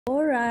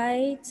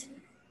right.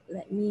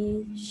 Let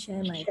me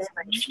share my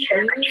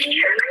screen.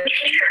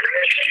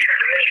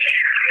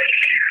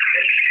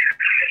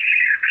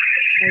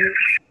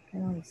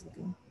 Hang on a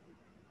second.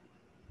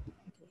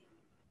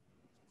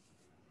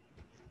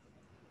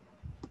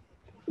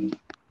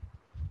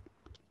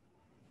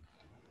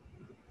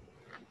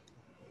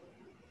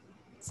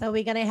 So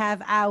we're going to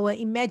have our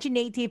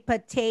imaginative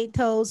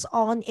potatoes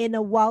on in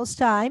a while's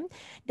time.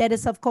 That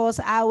is, of course,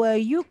 our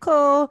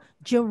Yuko,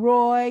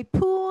 Jeroy,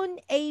 Poon,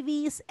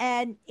 Avis,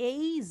 and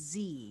AZ.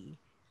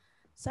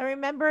 So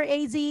remember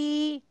AZ,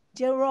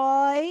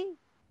 Jeroy,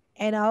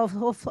 and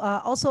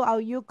also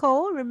our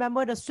Yuko.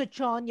 Remember to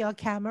switch on your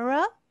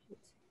camera.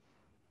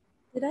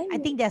 Did I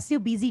think they're still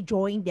busy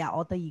drawing their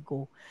alter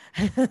ego.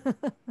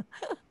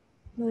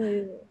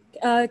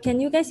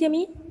 Can you guys hear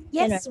me?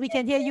 Yes, we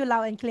can hear you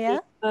loud and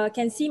clear.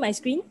 Can see my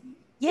screen?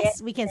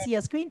 Yes, we can see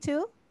your screen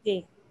too.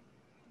 Okay,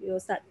 we will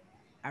start.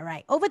 All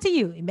right, over to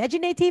you,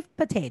 imaginative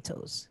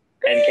potatoes.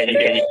 And can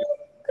you?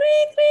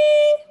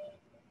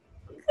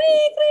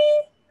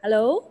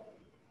 Hello?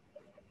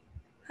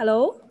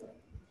 Hello?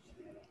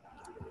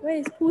 Where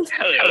is Poon?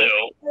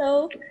 Hello.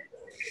 Hello.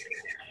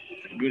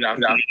 Good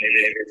afternoon,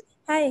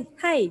 David.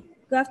 Hi.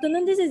 Good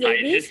afternoon. This is Hi,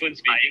 Avis. this is Poon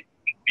speaking.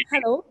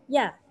 Hello.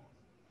 Yeah.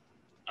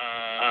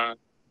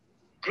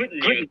 Good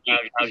news.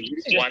 I've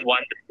just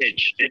one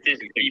pitch. This is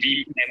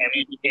BB,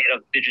 head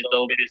of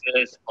digital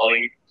business,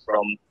 calling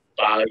from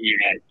Bali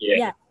right here.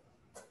 Yeah.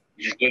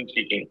 This is Poon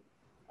speaking.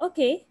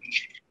 Okay.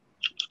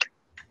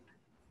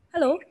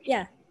 Hello.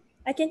 Yeah,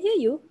 I can hear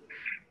you.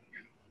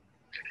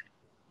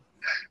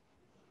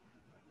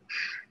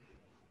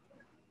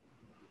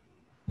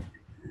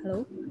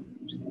 Hello.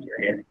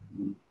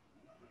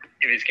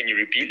 David, can you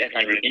repeat that?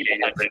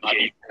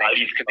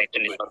 Bali's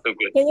connection is not so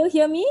good. Can you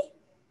hear me?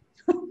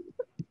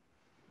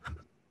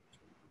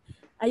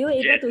 Are you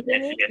able to hear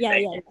me? Yes,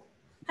 Yeah.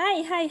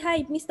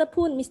 Hi, Mr.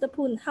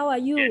 Poon. How are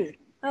you? Yes.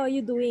 How are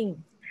you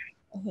doing?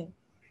 Okay.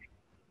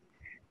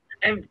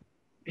 I'm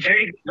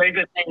very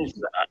good. Thanks.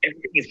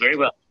 Everything is very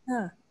well.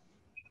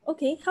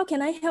 Okay. How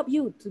can I help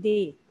you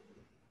today?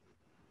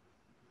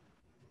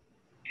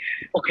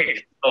 Okay,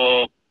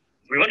 so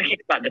we want to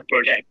kickstart the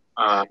project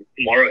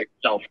tomorrow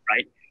itself,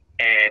 right?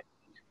 And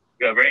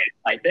we are very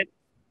excited.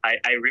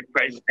 I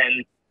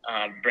represent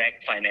Bragg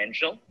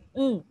Financial.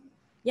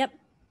 Yep.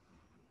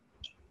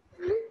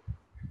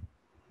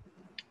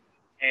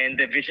 And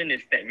the vision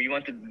is that we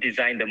want to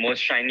design the most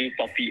shiny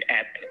poppy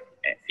app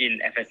in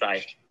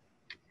FSI.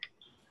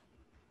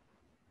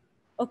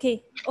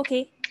 Okay.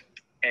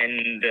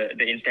 And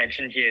the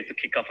intention here is to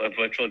kick off a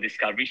virtual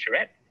discovery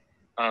charrette,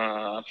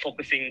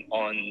 focusing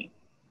on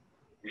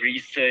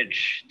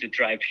research to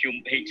drive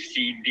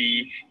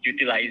HCD,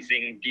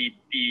 utilizing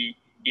DT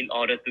in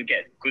order to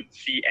get good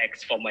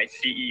CX for my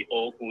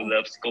CEO who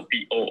loves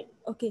Kopi O.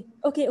 Okay.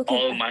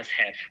 All must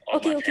have.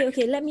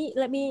 Okay. Let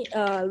me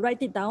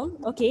write it down.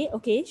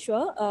 Okay,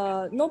 sure.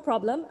 No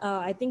problem.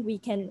 I think we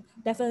can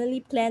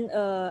definitely plan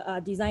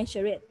a design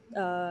charrette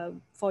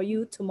for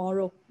you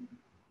tomorrow.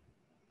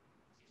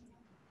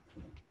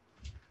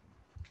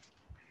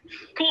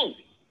 Cool.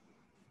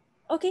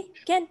 Okay,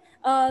 can.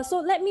 So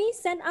let me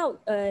send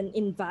out an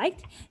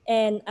invite,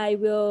 and I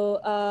will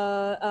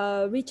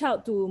reach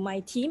out to my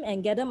team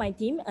and gather my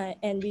team,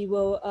 and we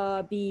will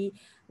be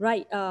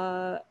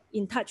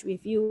in touch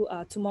with you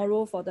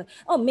tomorrow for the.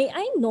 Oh, may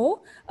I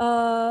know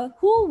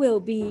who will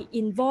be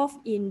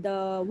involved in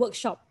the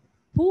workshop?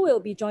 Who will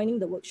be joining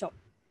the workshop?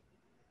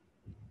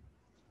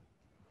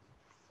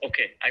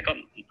 Okay, I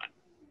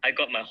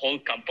got my whole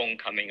kampong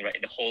coming, right?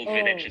 The whole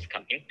village is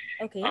coming.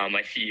 Okay.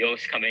 My CEO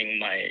is coming,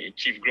 my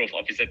chief growth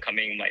officer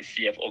coming, my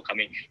CFO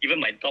coming. Even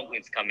my dog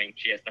is coming.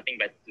 She has nothing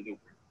better to do.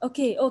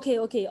 Okay.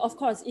 Of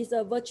course, it's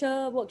a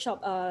virtual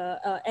workshop.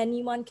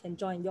 Anyone can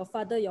join. Your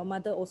father, your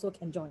mother also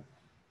can join.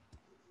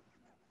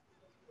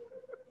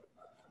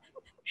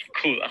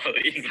 Cool. I'll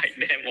invite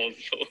them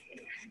also.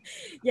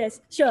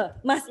 Yes, sure.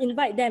 Must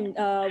invite them.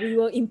 We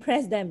will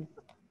impress them.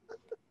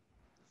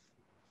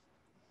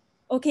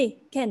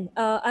 Okay, Ken.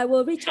 I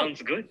will reach out.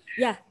 Sounds good.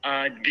 Yeah.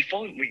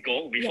 Before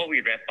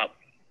we wrap up.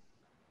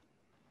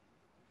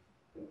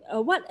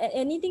 What?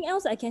 Anything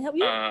else I can help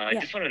you? I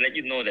just want to let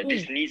you know that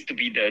this needs to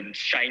be the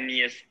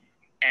shiniest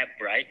app,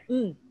 right?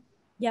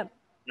 Yep.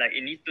 Like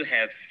it needs to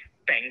have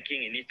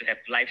banking, it needs to have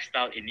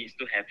lifestyle, it needs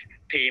to have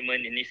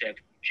payment, it needs to have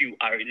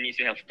QR, it needs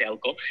to have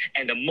telco.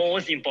 And the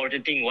most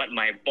important thing, what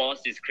my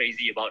boss is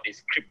crazy about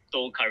is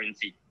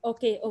cryptocurrency.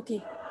 Okay.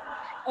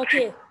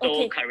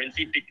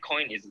 Cryptocurrency,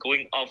 Bitcoin is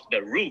going off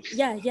the roofs.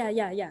 Yeah.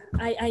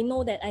 I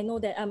know that.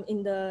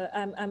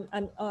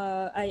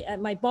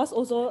 My boss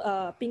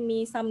also ping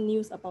me some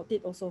news about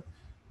it also.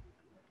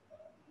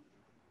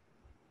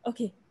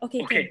 Okay.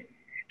 Ken.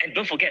 And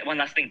don't forget one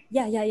last thing.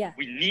 Yeah.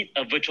 We need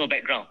a virtual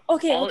background.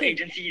 Okay. All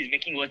agency is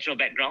making virtual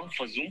background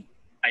for Zoom.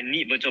 I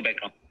need virtual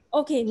background.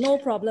 Okay, no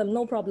problem.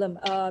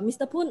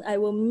 Mr. Poon, I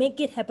will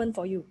make it happen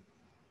for you.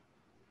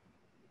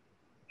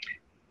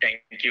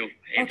 Thank you.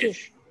 Okay,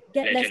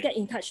 let's get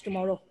in touch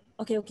tomorrow.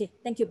 Okay.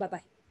 Thank you.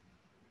 Bye-bye.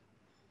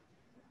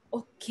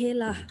 Okay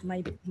lah,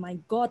 my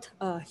God,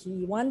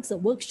 he wants a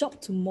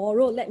workshop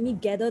tomorrow. Let me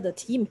gather the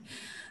team.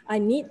 I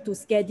need to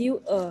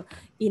schedule a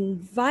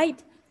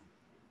invite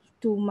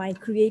to my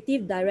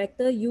creative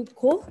director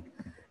Yuko.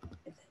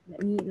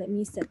 Let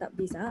me set up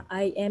this.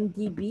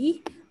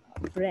 IMDb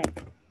Brag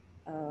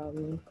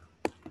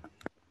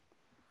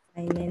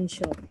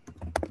financial.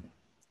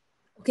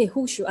 Okay,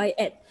 who should I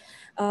add?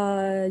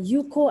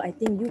 Yuko, I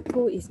think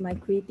Yuko is my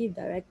creative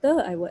director.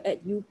 I will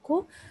add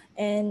Yuko.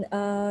 And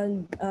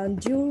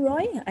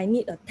Juroy, I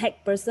need a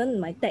tech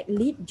person. My tech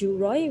lead,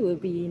 Juroy, will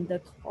be in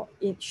the,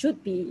 it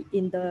should be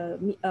in the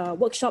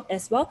workshop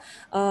as well.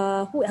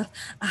 Who else?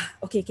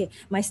 Okay.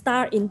 My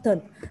star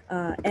intern,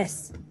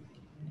 S.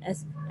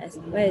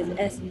 Where is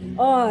S?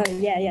 Oh,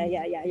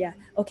 yeah.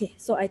 Okay,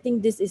 so I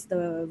think this is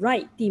the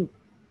right team.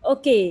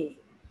 Okay,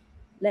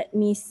 let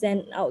me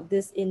send out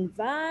this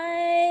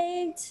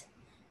invite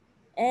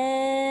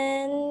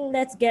and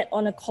let's get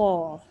on a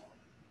call.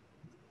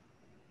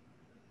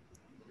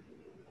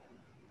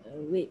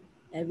 Wait,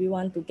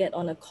 everyone to get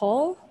on a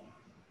call.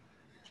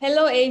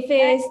 Hello,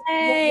 Aphis.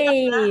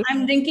 Hey.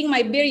 I'm drinking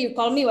my beer. You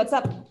call me. What's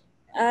up?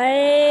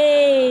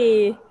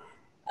 Hey.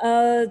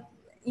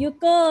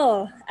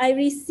 Yuko, I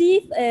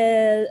received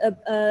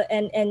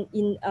an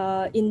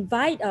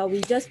invite. We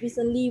just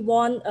recently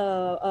won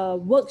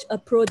a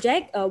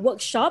project, a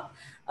workshop.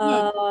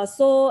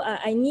 So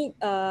I need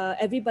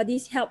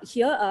everybody's help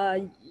here.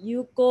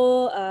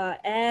 Yuko,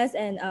 S,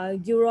 and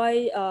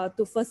Giroy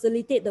to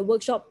facilitate the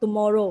workshop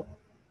tomorrow.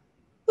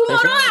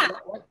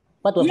 Tomorrow?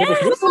 What workshop Yes,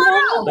 is this?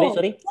 tomorrow.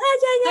 Sorry.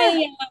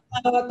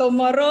 Yeah.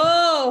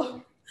 Tomorrow.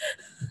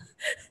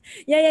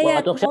 Yeah.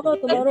 What workshop?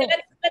 Tomorrow.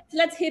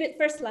 Let's hear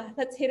it first lah.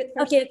 Let's hear it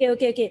first.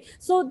 Okay.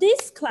 So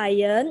this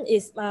client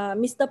is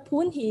Mr.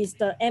 Poon. He is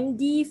the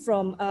MD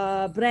from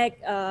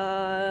Bragg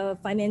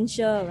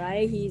Financial,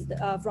 right? He's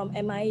from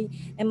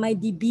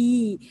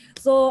MIDB.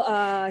 So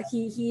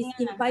he's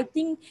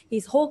inviting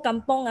his whole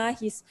kampong,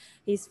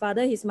 his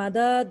father, his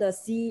mother, the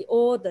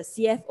CEO, the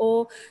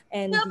CFO,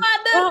 and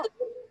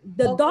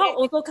the dog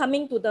also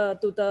coming to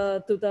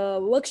the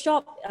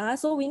workshop.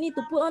 So we need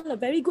to put on a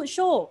very good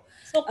show.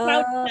 So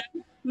crowded.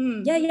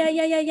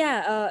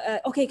 Yeah.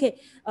 Okay.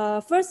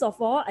 First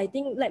of all, I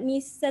think let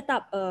me set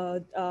up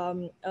a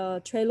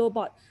Trello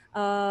board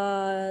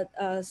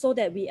so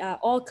that we are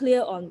all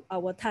clear on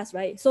our task,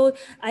 right? So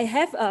I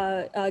have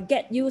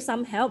get you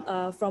some help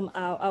from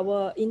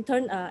our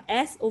intern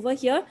S over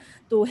here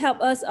to help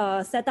us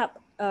set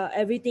up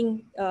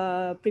everything,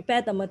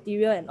 prepare the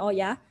material and all.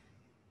 Yeah,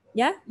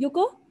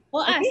 Yuko.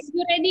 Oh, Okay. As,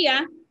 you ready?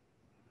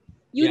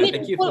 You Yeah, need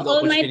thank to you pull for the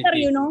all-nighter,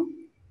 opportunity. you know.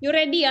 You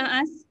ready,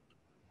 As?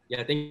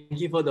 Yeah, thank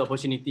you for the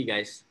opportunity,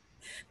 guys.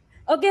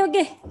 Okay.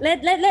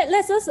 Let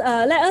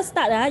us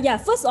start. Yeah.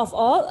 First of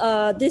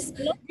all, this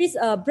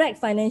Bragg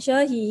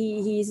Financial,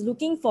 he is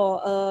looking for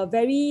a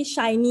very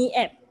shiny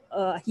app.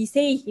 He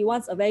say he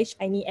wants a very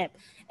shiny app,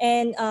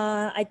 and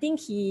I think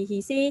he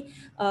say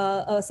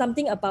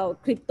something about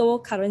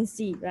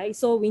cryptocurrency, right?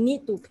 So we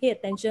need to pay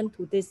attention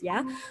to this.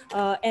 Yeah.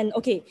 And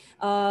okay.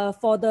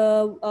 For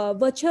the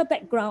virtual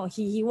background,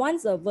 he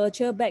wants a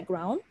virtual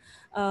background.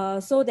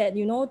 So that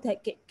that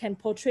can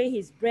portray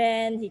his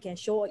brand, he can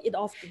show it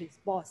off to his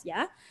boss.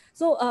 Yeah.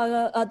 So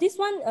this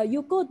one,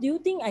 Yuko, do you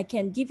think I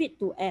can give it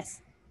to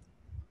S?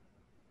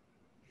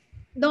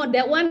 No,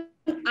 that one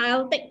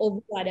I'll take over.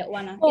 That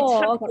one. It's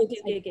Oh, hard for us.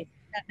 okay.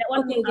 That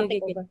one I'll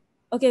take over.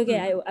 Okay.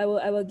 I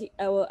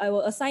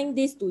will assign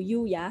this to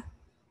you. Yeah.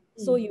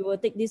 So you will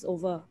take this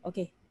over.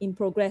 Okay. In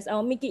progress.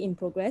 I'll make it in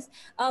progress.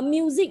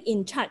 Music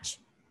in charge.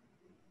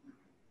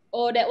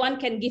 Oh, that one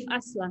can give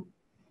us lah.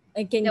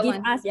 Can That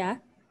give one. us. Yeah.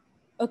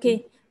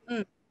 Okay.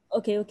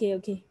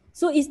 Okay.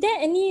 So is there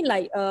any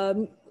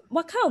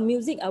what kind of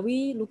music are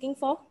we looking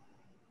for?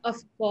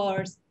 Of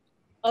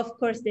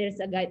course,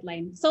 there's a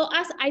guideline. So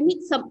as I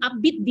need some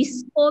upbeat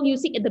disco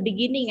music at the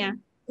beginning,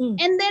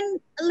 and then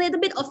a little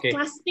bit of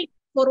classic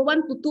for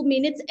 1 to 2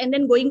 minutes, and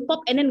then going pop,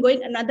 and then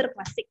going another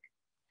classic,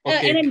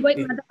 and then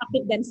going another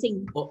upbeat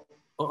dancing.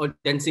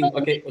 Dancing. So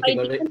Okay,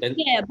 got it.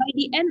 By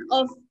the end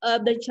of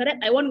the charrette,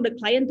 I want the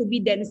client to be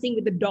dancing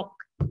with the dog.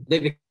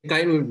 The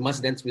client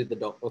must dance with the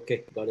dog.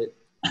 Okay, got it.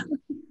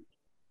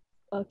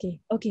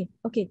 Okay.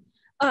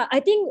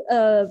 I think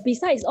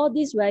besides all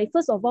this, right,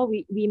 first of all,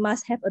 we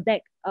must have a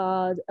deck,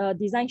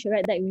 design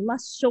charrette deck. We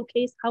must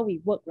showcase how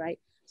we work, right?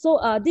 So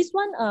this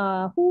one,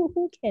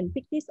 who can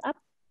pick this up?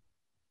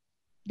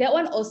 That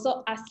one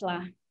also us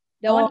lah.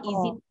 That one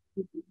easy.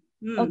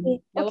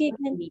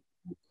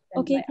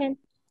 Okay, Ken.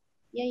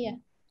 Yeah.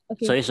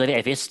 Okay. Sorry,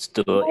 Avis,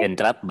 to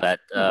interrupt,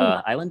 but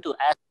I want to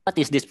ask, what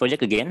is this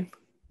project again?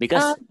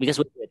 Because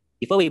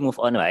before we move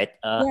on, right?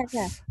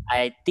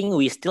 I think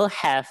we still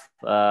have.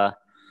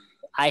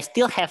 I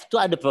still have 2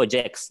 other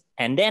projects,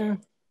 and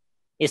then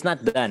it's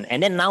not done,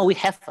 and then now we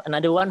have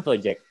another one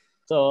project.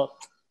 So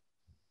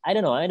I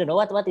don't know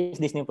what is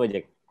this new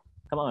project.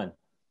 Come on.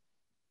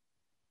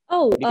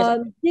 Oh,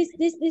 this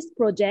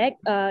project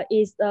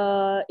is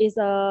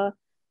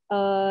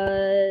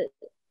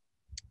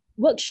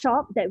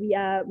workshop that we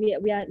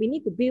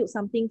need to build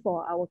something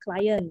for our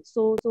client.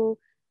 So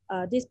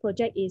this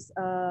project is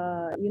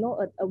a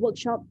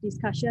workshop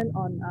discussion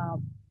on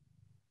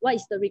what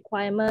is the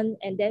requirement,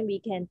 and then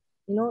we can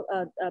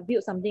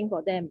build something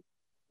for them,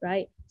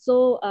 right?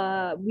 So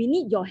we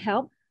need your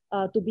help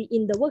to be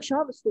in the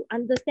workshops to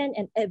understand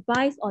and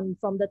advise on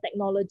from the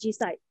technology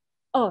side.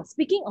 Oh,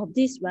 speaking of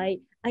this, right,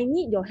 I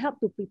need your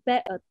help to prepare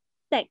a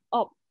tech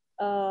op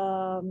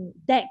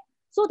deck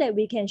so that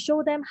we can show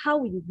them how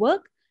we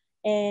work,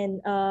 and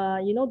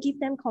give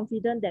them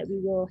confidence that we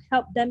will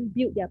help them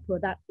build their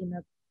product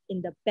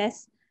in the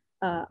best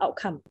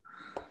outcome.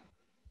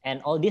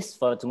 And all this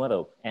for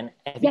tomorrow, and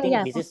everything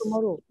this is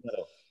tomorrow.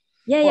 Tomorrow.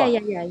 Yeah.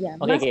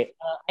 Okay.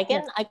 I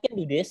can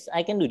do this.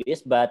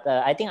 But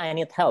I think I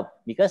need help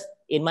because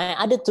in my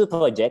other two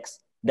projects,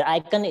 the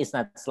icon is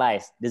not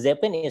sliced. The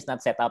Zeppelin is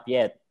not set up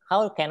yet.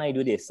 How can I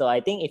do this? So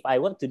I think if I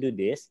want to do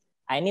this,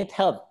 I need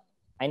help.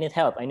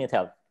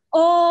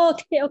 Oh,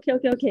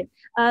 okay.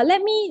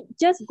 Let me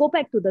just go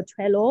back to the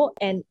Trello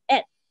and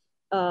add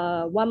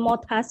one more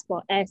task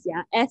for S.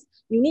 Yeah, S,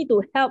 you need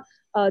to help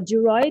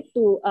Juroy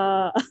to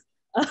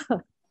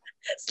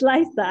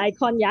slice the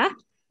icon. Yeah.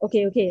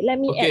 Okay. Let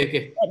me add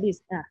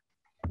this.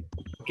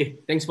 Okay,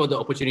 thanks for the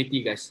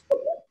opportunity, guys.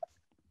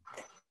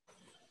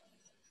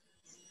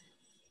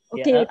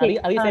 Okay.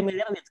 Are you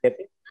familiar with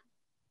Zeppelin?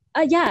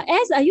 Yeah,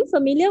 S, are you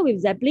familiar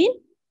with Zeppelin?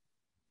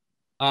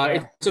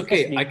 It's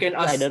okay. I can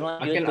ask. I don't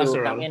want you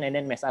to come in and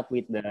then mess up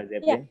with the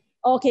Zeppelin.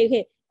 Yeah.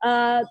 Okay.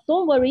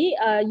 Don't worry.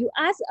 You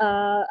ask.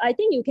 I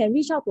think you can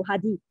reach out to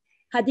Hadi.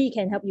 Hadi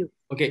can help you.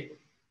 Okay.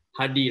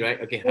 Hadi, right?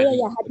 Okay.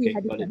 Hadi. Yeah. Hadi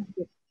can help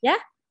you. Yeah.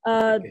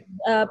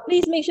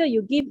 Please make sure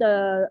you give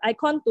the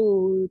icon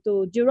to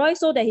Juroy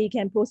so that he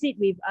can proceed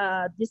with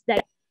this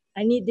deck.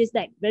 I need this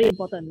deck. Very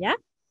important. Yeah.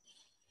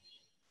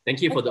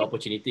 Thank you for the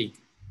opportunity.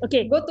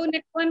 Okay. Go to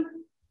next one.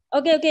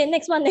 Okay.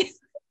 Next one.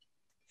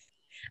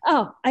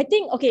 Oh, I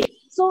think, okay.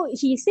 So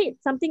he said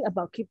something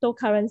about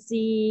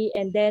cryptocurrency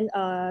and then,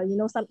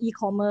 some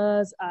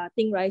e-commerce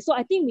thing, right? So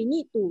I think we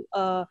need to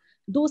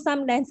do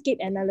some landscape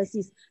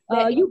analysis.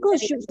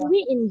 Should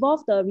we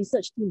involve the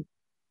research team?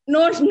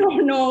 No.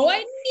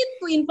 I need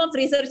to involve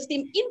research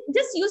team.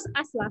 Just use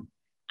us lah.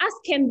 Us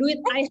can do it.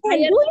 I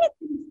can do it.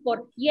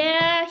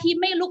 Yeah, he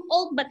may look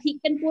old, but he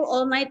can pull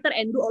all-nighter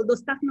and do all those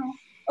stuff now.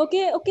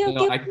 Okay.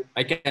 No,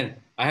 I can.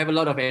 I have a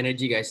lot of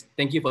energy, guys.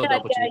 Thank you for the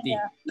opportunity.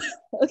 Yeah.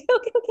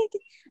 Okay.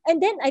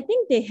 And then I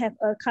think they have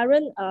a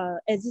current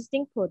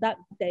existing product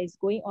that is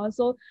going on.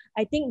 So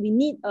I think we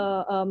need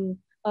a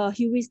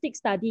heuristic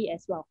study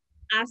as well.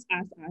 Us.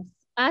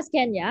 Us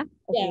can, yeah?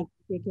 Okay.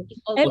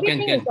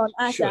 Everything can. is on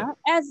us, Sure.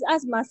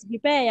 As must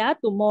prepare, yeah,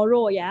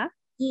 tomorrow, yeah?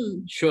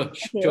 Sure.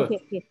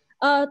 Okay.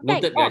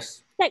 Noted,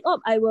 guys. Tech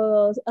op, I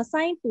will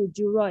assign to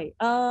Juroy.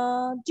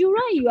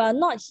 Juroy, you are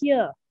not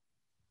here.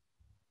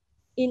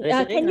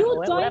 Can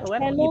you join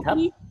Trello,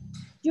 please?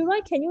 Juroy,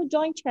 can you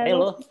join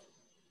Trello?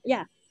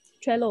 Yeah,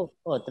 Trello.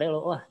 Oh,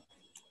 Trello. Oh.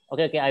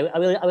 Okay. I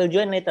will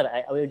join later.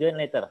 I will join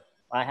later.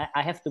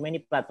 I have too many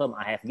platforms.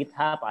 I have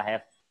GitHub. I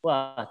have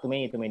too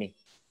many.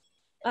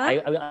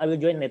 I will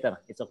join later.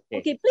 It's okay.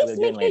 Okay, please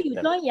make sure you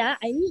join. Yeah,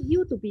 I need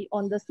you to be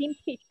on the same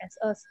page as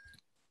us.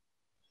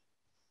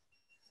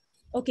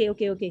 Okay.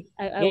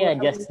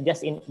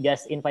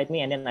 Just invite me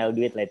and then I will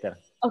do it later.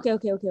 Okay. I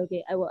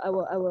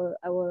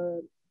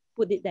will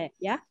put it there.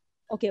 Yeah.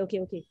 Okay.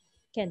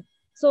 Can.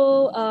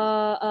 So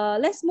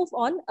let's move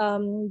on.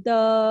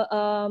 The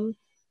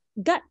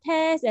gut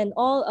test and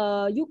all.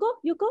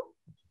 Yuko.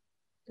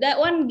 That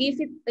one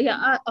give it.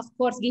 Yeah, of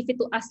course, give it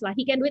to us lah.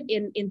 He can do it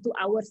in 2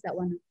 hours. That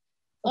one.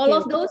 All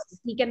of those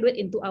he can do it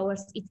in 2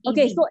 hours. It's easy.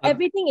 Okay. So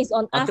everything is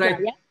on us.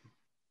 Yeah.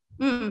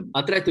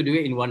 I'll try to do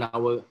it in 1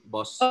 hour,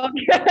 boss.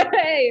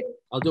 Okay.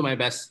 I'll do my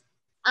best.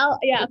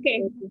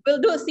 Okay. We'll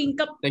do sync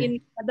up in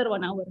another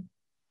 1 hour.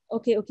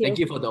 Okay. Thank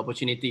you for the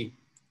opportunity.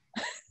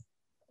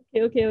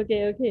 Okay.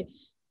 Okay.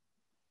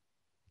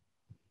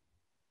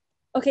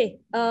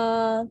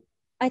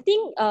 I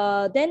think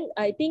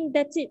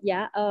that's it.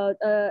 Yeah.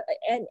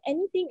 And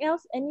anything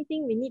else?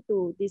 Anything we need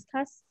to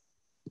discuss?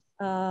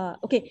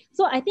 Okay.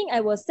 So I think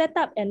I will set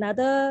up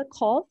another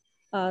call.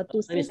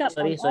 Sorry.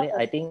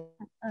 I think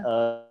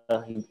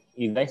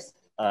you guys.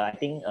 I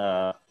think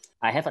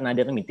I have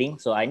another meeting,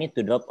 so I need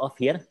to drop off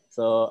here.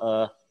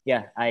 So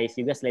I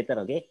see you guys later.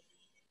 Okay.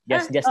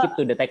 Just skip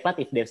to the tech part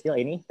if there's still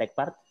any tech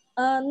part.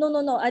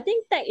 No. I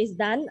think tech is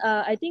done.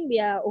 I think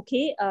we are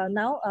okay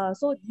now.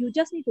 So you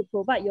just need to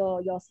provide your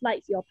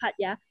slides, your part.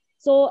 Yeah.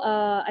 So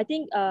I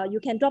think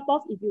you can drop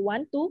off if you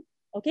want to.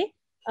 Okay.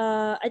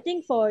 I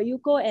think for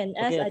Yuko and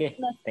us, I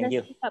think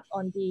let's pick up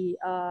on the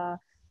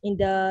in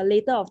the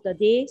later of the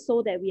day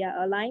so that we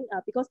are aligned.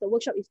 Because the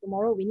workshop is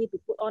tomorrow, we need to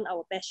put on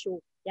our best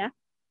show. Yeah.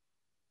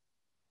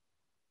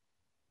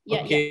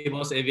 Okay,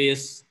 Boss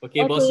Avis.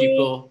 Okay, Boss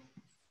Yuko.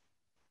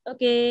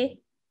 Okay.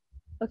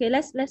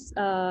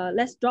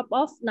 Let's drop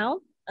off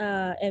now.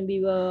 And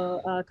we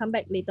will come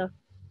back later.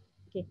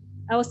 Okay.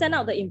 I will send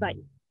out the invite.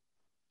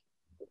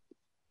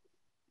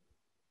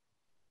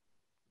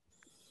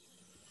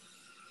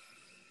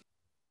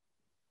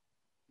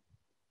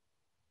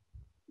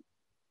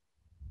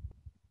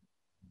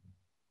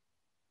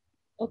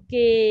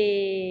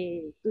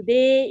 Okay,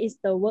 today is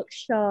the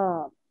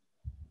workshop.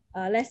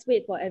 Let's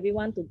wait for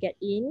everyone to get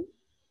in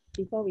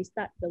before we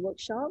start the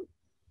workshop.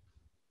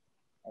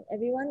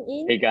 Everyone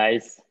in? Hey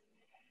guys.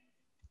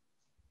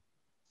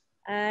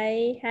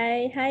 Hi,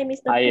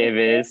 Mr. Hi,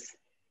 Avis.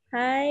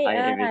 Hi,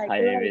 Hi, Avis. Hi,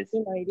 Avis.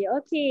 already.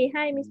 Okay,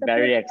 hi, Mr.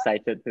 Very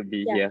excited to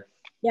be here.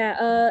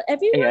 Yeah,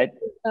 everyone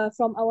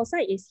from our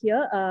side is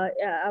here.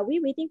 Are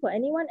we waiting for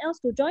anyone else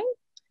to join?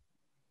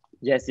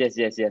 Yes.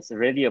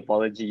 Really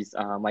apologies.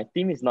 My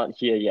team is not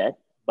here yet,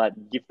 but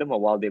give them a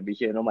while, they'll be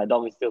here. You know, my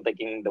dog is still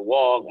taking the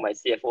walk, my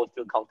CFO is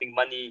still counting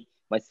money,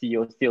 my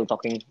CEO is still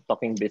talking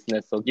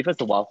business. So give us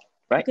a while,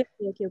 right?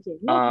 Okay.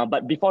 No.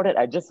 But before that,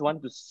 I just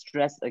want to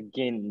stress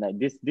again, like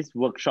this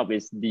workshop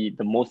is the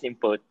most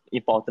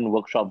important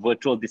workshop,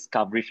 virtual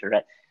discovery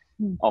charrette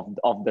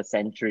of the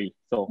century.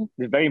 So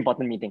it's a very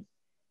important meeting.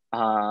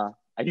 Are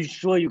you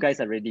sure you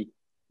guys are ready?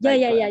 Yeah.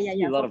 I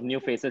see a lot of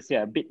new faces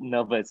here, a bit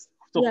nervous.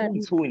 So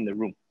who's who in the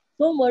room?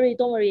 Don't worry.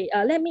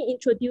 Let me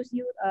introduce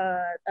you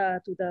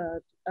to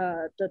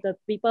the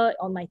people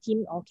on my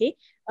team. Okay.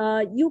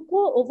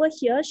 Yuko over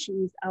here, she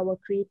is our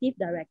creative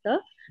director,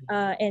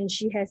 and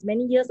she has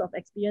many years of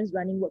experience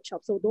running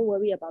workshops. So don't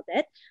worry about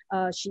that.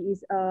 She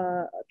is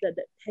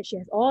she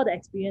has all the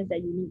experience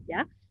that you need.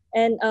 Yeah.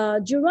 And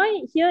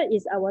Juroy here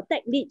is our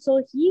tech lead,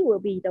 so he will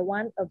be the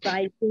one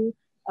advising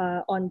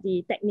on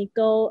the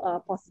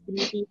technical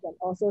possibilities, and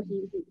also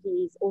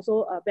he is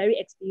also very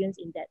experienced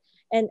in that.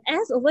 And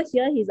as over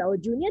here, he's our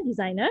junior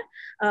designer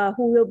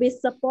who will be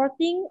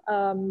supporting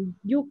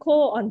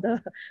Yuko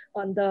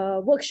on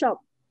the workshop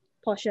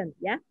portion.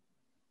 Yeah.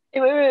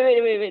 Hey,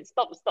 wait.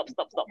 Stop.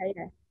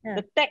 Yeah.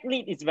 The tech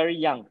lead is very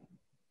young.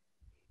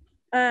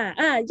 Yeah.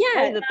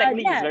 Why the tech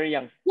lead is very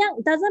young?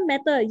 Young doesn't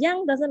matter.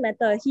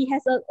 He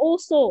has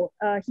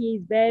he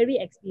is very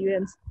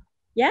experienced.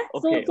 Yeah.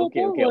 Okay.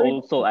 Worry.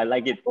 Also, I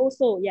like it.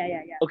 Also, yeah.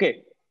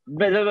 Okay.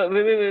 But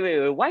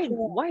wait.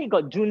 Why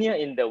got junior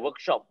in the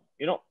workshop?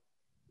 You know,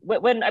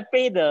 when I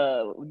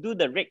do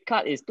the rate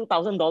card is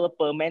 $2,000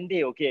 per man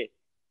day. Okay.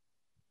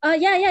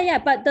 Yeah.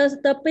 But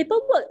the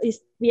paperwork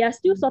is we are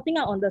still sorting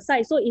out on the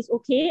side, so it's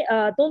okay.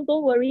 Don't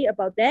worry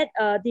about that.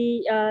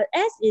 The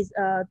S is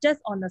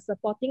just on a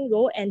supporting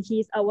role, and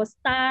he's our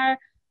star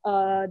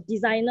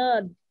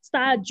designer,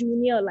 star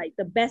junior, like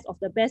the best of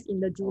the best in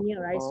the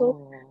junior, right?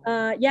 So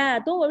yeah,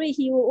 don't worry.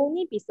 He will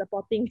only be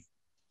supporting.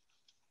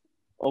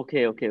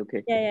 Okay.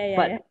 Yeah.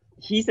 But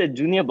he's a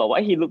junior, but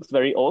why he looks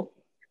very old?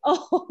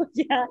 Oh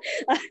yeah,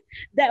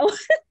 that was.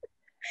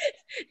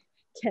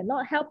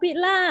 Cannot help it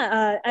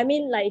lah. I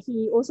mean, like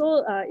he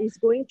also is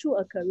going through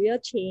a career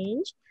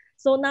change.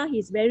 So now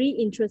he's very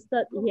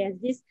interested. He has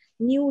this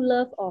new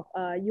love of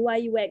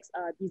UI UX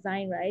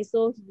design, right?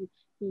 So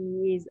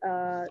he is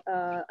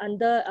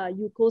under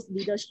Yuko's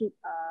leadership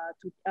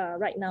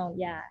right now.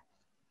 Yeah.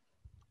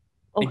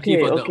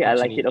 Okay, I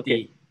like it.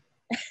 Okay.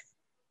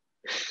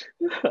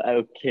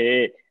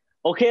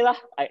 Okay lah.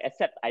 I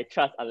accept. I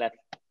trust Aleph.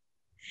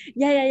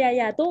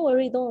 Yeah. Don't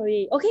worry.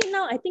 Okay,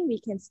 now I think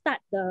we can start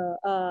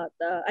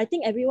I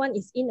think everyone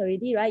is in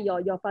already, right?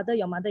 Your father,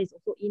 your mother is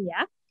also in,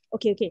 yeah?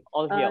 Okay.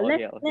 All here.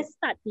 Let's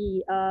start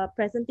the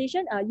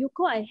presentation.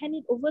 Yuko, I hand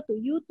it over to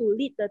you to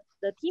lead the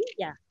team.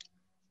 Yeah.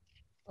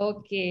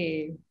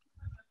 Okay.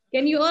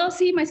 Can you all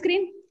see my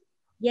screen?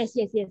 Yes,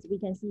 we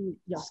can see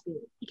your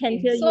screen. We can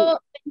hear you. So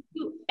thank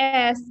you,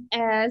 as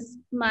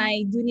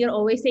my junior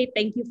always say,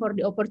 thank you for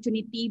the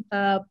opportunity,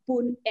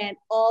 Poon and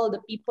all the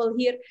people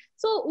here.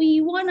 So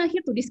we wanna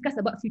here to discuss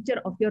about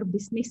future of your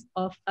business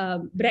of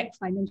Bragg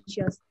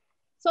Financials.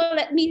 So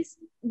let me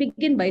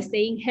begin by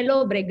saying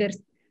hello, Braggers.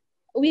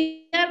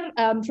 We are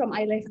from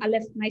Aleph.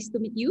 Aleph, nice to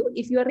meet you.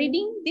 If you are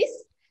reading this,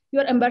 you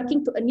are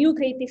embarking to a new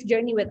creative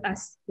journey with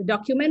us. The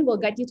document will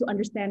guide you to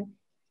understand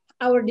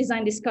our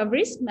design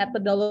discoveries,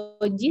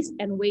 methodologies,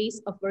 and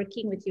ways of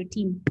working with your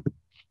team.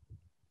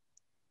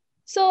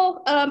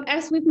 So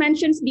as we've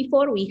mentioned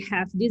before, we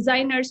have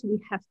designers, we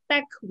have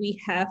tech, we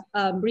have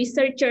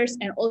researchers,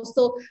 and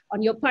also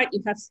on your part,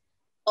 you have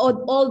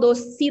all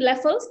those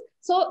C-levels.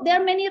 So there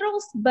are many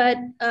roles, but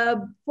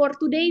for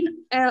today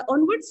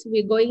onwards,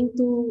 we're going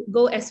to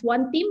go as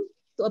one team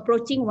to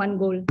approaching one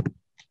goal.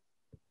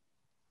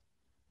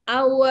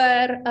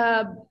 Our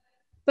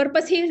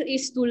purpose here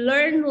is to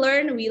learn.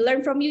 We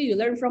learn from you, you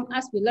learn from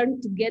us, we learn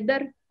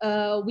together.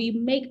 We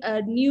make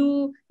a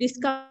new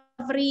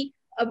discovery,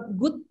 a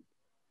good,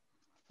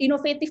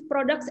 innovative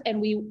products,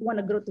 and we want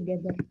to grow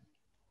together.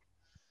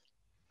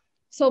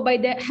 So by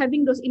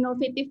having those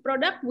innovative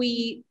products,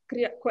 we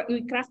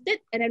craft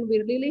it, and then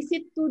we release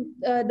it to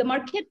the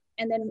market.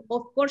 And then,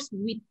 of course,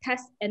 we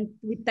test.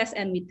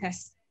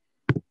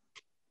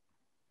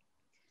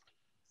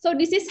 So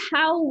this is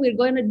how we're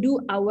going to do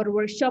our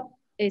workshop.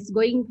 It's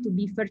going to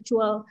be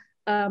virtual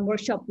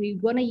workshop. We're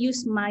going to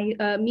use my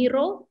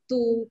Miro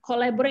to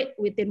collaborate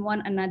within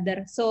one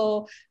another.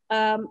 So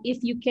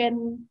if you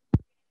can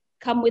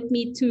come with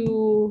me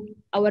to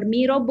our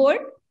Miro board.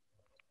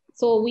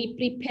 So we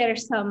prepare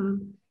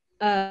some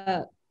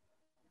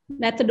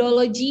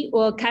methodology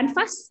or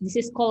canvas. This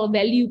is called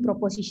value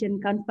proposition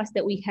canvas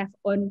that we have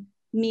on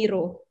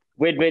Miro.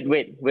 Wait.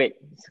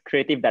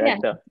 Creative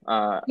director.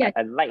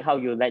 I like how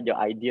you let your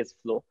ideas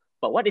flow.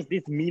 But what is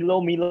this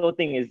Milo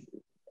thing? Is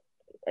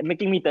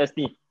making me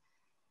thirsty.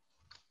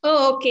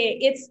 Oh, okay.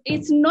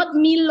 It's not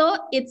Milo,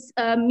 it's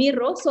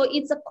Miro. So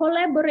it's a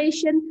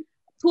collaboration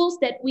tools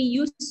that we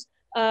use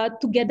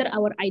to gather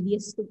our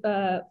ideas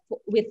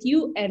with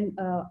you and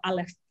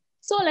Aleph.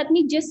 So let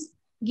me just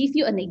give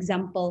you an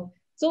example.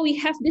 So we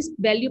have this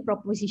value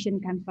proposition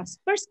canvas.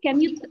 First,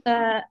 can you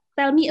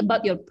tell me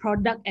about your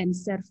product and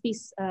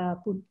service,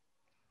 Poon?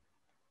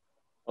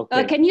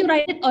 Okay. Can you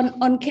write it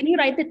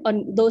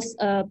on those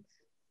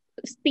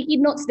sticky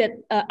notes that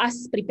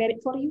us prepared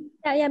for you?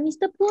 Yeah,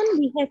 Mr. Poon,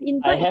 we have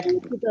invited you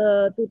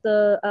to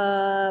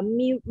the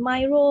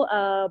Miro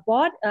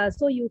board,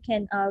 so you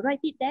can write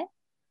it there.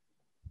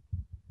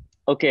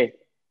 Okay.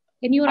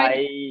 Can you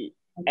write?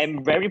 I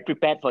am very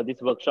prepared for this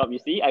workshop. You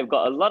see, I've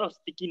got a lot of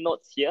sticky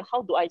notes here.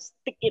 How do I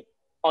stick it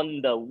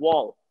on the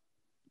wall?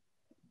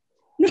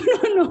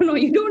 No.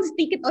 You don't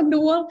stick it on the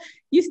wall.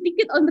 You stick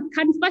it on the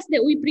canvas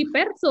that we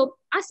prepare. So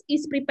us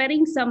is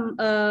preparing some.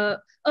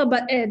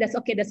 That's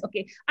okay.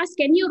 Us,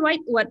 can you write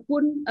what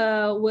Poon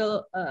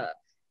will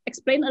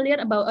explain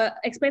later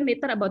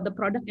about the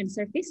product and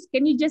service?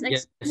 Can you just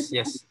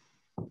explain?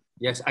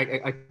 Yes.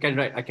 I can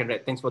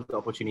write. Thanks for the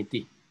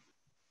opportunity.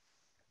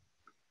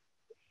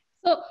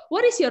 So,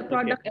 what is your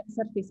product and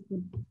service,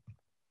 Poon?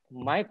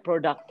 My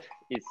product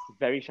is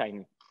very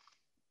shiny.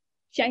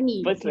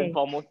 Shiny. First and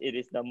foremost, it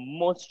is the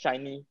most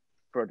shiny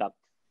product,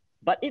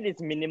 but it is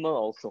minimal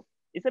also.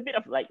 It's a bit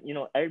of like,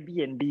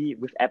 Airbnb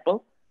with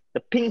Apple. The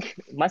pink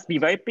must be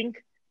very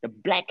pink. The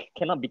black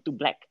cannot be too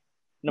black.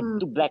 No,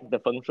 too black, the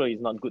feng shui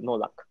is not good, no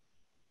luck.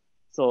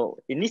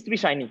 So it needs to be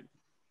shiny.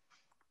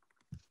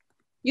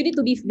 You need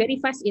to be very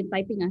fast in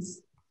typing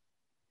us.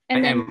 I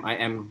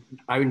am.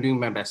 I'm doing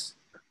my best.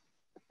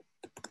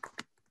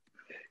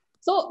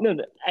 So no,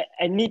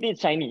 I need it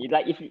shiny.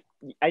 Like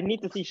I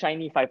need to see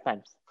shiny 5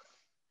 times.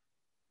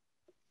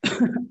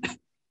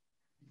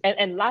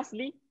 and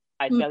lastly,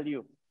 I tell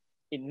you,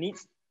 it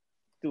needs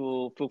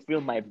to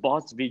fulfill my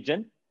boss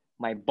vision.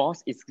 My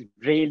boss is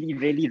really,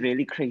 really,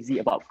 really crazy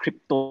about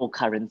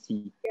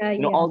cryptocurrency.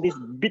 All this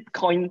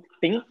Bitcoin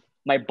thing.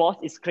 My boss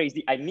is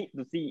crazy. I need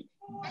to see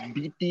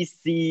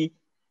BTC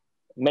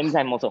many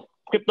times also.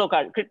 Crypto.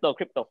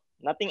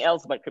 Nothing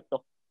else but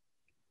crypto.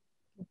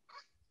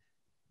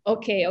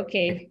 Okay.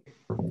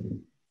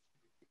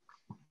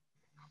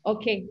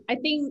 I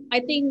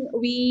think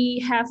we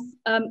have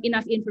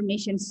enough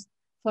information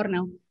for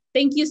now.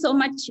 Thank you so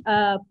much,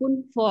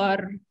 Poon,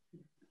 for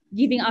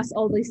giving us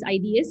all these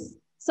ideas.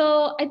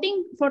 So I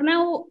think for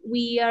now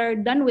we are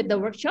done with the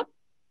workshop.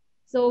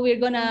 So we're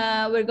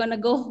gonna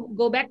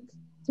go back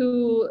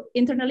to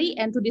internally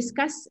and to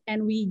discuss,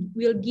 and we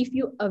will give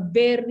you a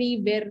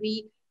very,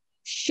 very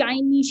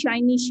shiny,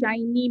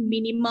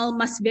 minimal,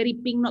 must very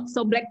pink, not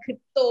so black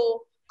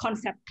crypto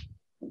concept.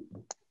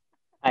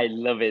 I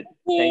love it.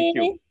 Thank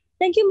you.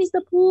 Thank you,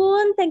 Mr.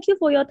 Poon. Thank you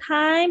for your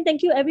time.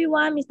 Thank you,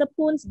 everyone. Mr.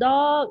 Poon's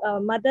dog,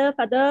 mother,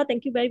 father,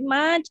 thank you very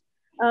much.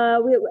 I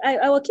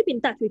will keep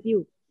in touch with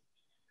you.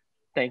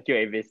 Thank you,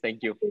 Avis.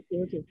 Thank you.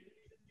 Okay.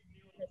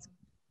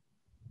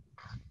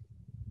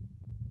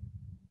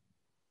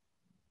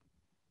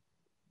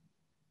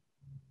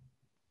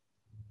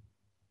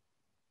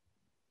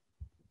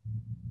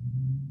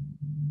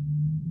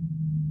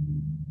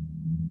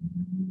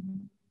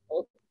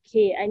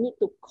 Okay, I need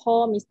to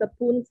call Mr.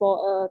 Poon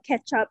for a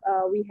catch up.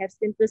 We have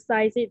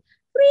synthesized it.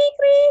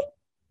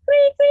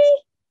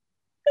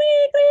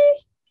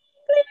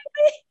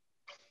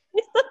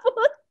 Mr.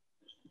 Poon.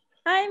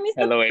 Hi, Mr.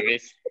 Hello,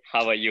 Avis.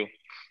 How are you?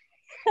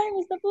 Hi,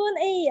 Mr. Poon.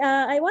 Hey,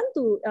 I want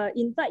to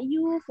invite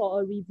you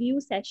for a review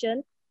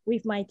session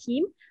with my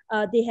team.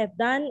 They have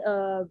done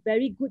a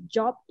very good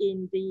job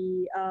in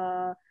the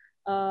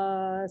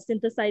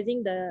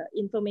synthesizing the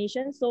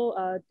information. So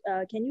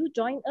can you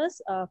join us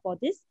for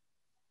this?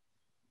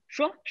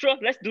 Sure.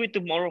 Let's do it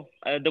tomorrow.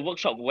 The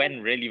workshop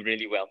went really,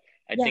 really well.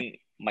 I think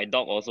my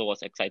dog also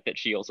was excited.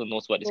 She also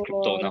knows what is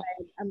crypto now.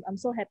 I'm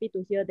so happy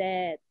to hear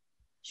that.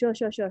 Sure.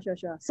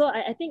 So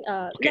I think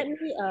let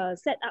me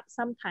set up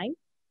some time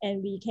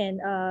and we can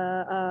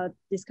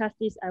discuss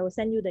this. I will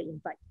send you the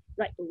invite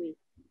right away.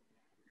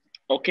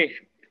 Okay.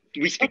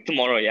 We speak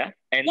tomorrow, yeah?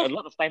 And a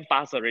lot of time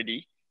passed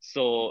already.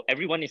 So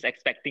everyone is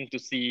expecting to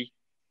see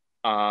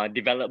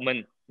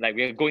development. Like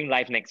we're going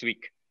live next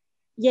week.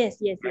 Yes.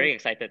 Very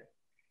excited.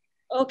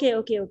 Okay.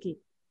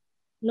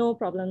 No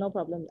problem.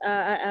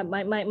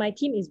 My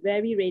team is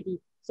very ready.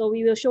 So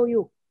we will show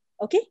you.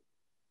 Okay?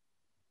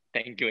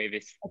 Thank you,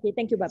 Avis. Okay,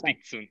 thank you. Bye-bye.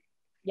 Speak soon.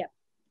 Yeah.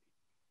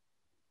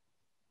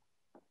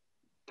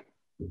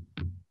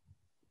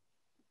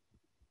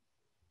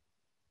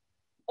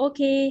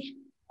 Okay.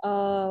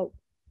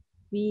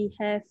 We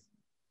have,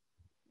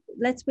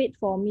 let's wait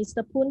for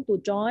Mr. Poon to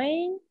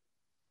join.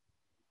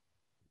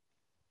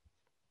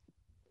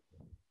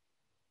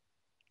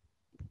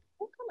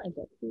 How come I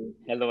got to?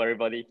 Hello,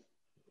 everybody.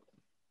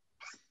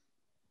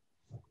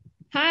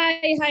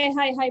 Hi,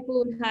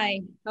 Poon.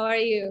 Hi. How are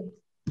you?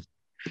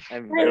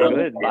 I'm very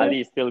good.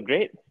 Bali is still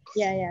great.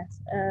 Yeah, yeah.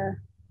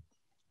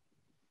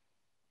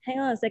 Hang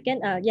on a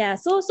second. Yeah.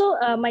 So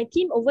my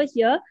team over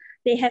here,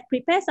 they have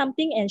prepared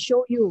something and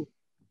show you.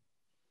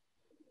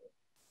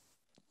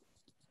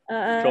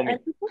 Show me.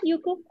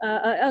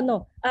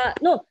 No.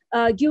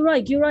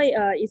 Gilroy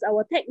is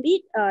our tech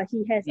lead.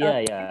 He has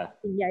yeah.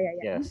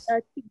 Yes.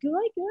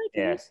 Gilroy,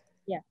 yes.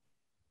 Yeah.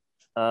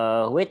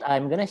 Wait,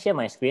 I'm gonna share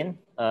my screen.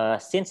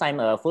 Since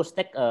I'm a full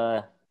stack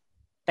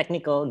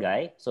technical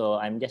guy, so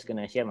I'm just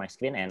gonna share my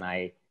screen and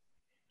I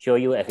show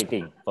you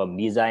everything from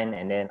design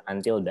and then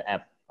until the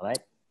app. All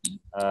right.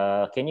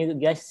 Can you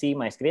guys see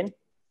my screen?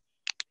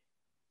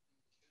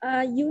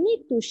 You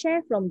need to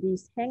share from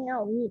this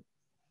Hangout Meet.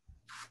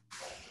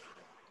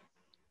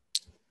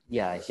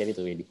 Yeah, I shared it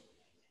already.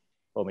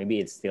 Oh, maybe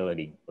it's still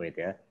loading. Wait,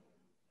 yeah.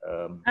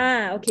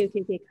 Okay.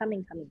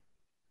 Coming.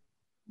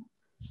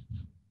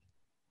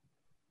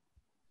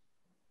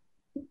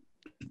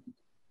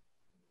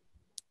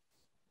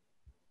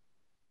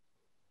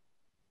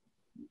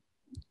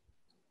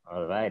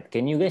 All right.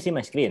 Can you guys see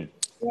my screen?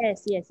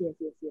 Yes.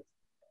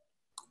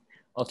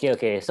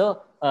 Okay.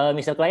 So,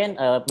 Mr. Client,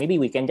 maybe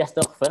we can just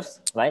talk first,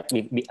 right?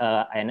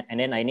 And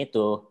then I need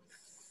to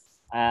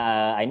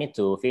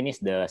finish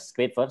the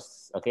script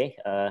first. Okay.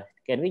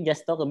 Can we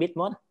just talk a bit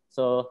more?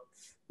 So,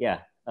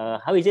 yeah.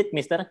 How is it,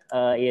 Mr.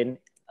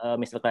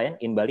 Client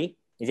in Bali?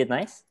 Is it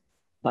nice?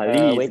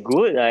 Bali is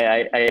good.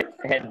 I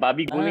had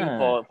babi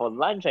guling for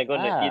lunch. I'm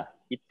gonna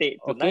eat it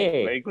tonight.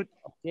 Okay. Very good.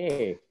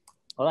 Okay.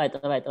 All right.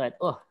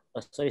 Oh,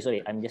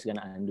 sorry. I'm just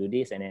gonna undo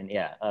this and then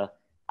yeah.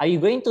 Are you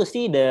going to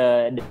see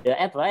the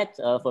app right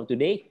for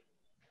today?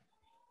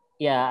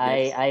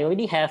 Yeah, Yes. I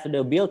already have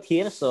the build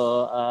here.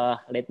 So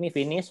let me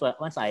finish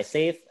once I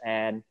save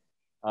and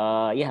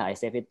yeah, I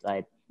save it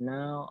right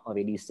now.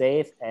 Already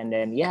saved and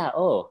then yeah.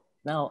 Oh,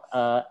 now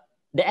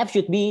the app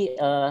should be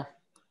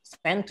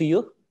sent to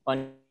you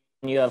on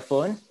your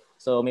phone.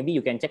 So maybe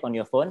you can check on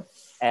your phone.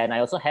 And I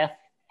also have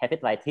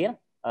it right here.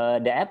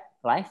 The app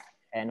live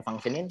and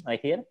functioning right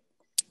here.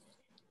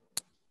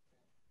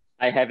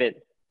 I have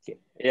it.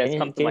 It has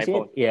come to my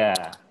phone.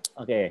 Yeah.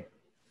 Okay.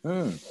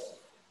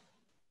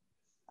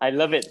 I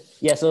love it.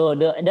 Yeah. So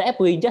the app,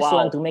 we just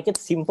want to make it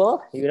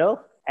simple,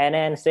 and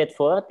then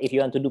straightforward. If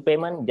you want to do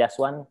payment, just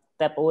one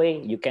tap away,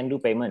 you can do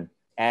payment.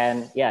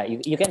 And yeah,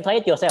 you can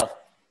try it yourself.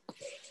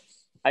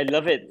 I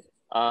love it.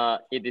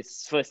 It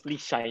is firstly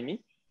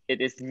shiny. It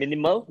is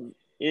minimal.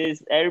 It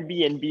is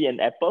Airbnb and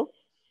Apple.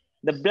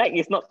 The black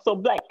is not so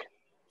black.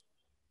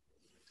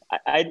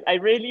 I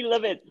really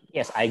love it.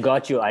 Yes, I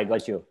got you.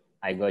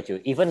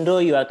 Even though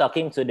you are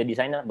talking to the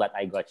designer, but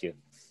I got you.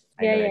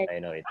 I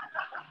know it.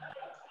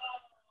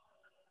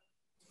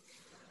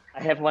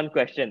 I have one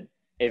question.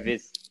 If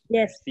it's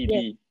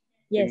CD,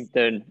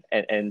 intern,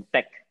 and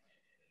tech,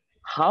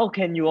 how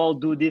can you all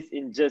do this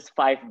in just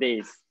 5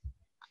 days?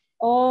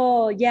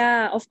 Oh,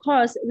 yeah, of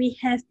course. We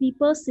have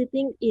people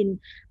sitting in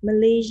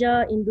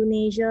Malaysia,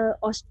 Indonesia,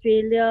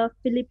 Australia,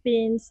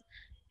 Philippines,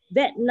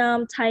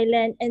 Vietnam,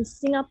 Thailand, and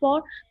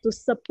Singapore to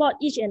support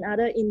each and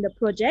other in the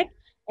project.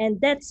 And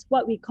that's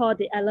what we call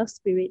the Aleph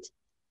spirit.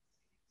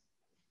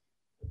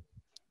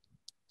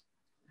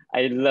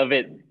 I love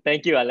it.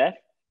 Thank you, Aleph.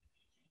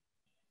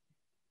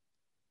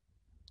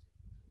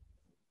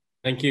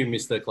 Thank you,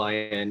 Mr.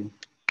 Client.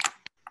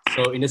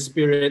 So in the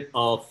spirit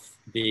of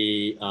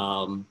the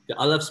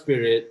Aleph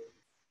spirit,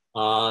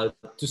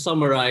 to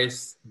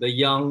summarize, the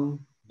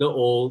young, the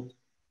old,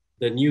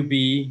 the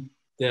newbie,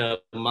 the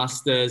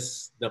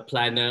masters, the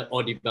planner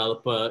or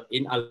developer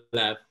in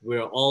Aleph,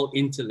 we're all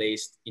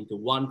interlaced into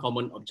one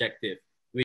common objective,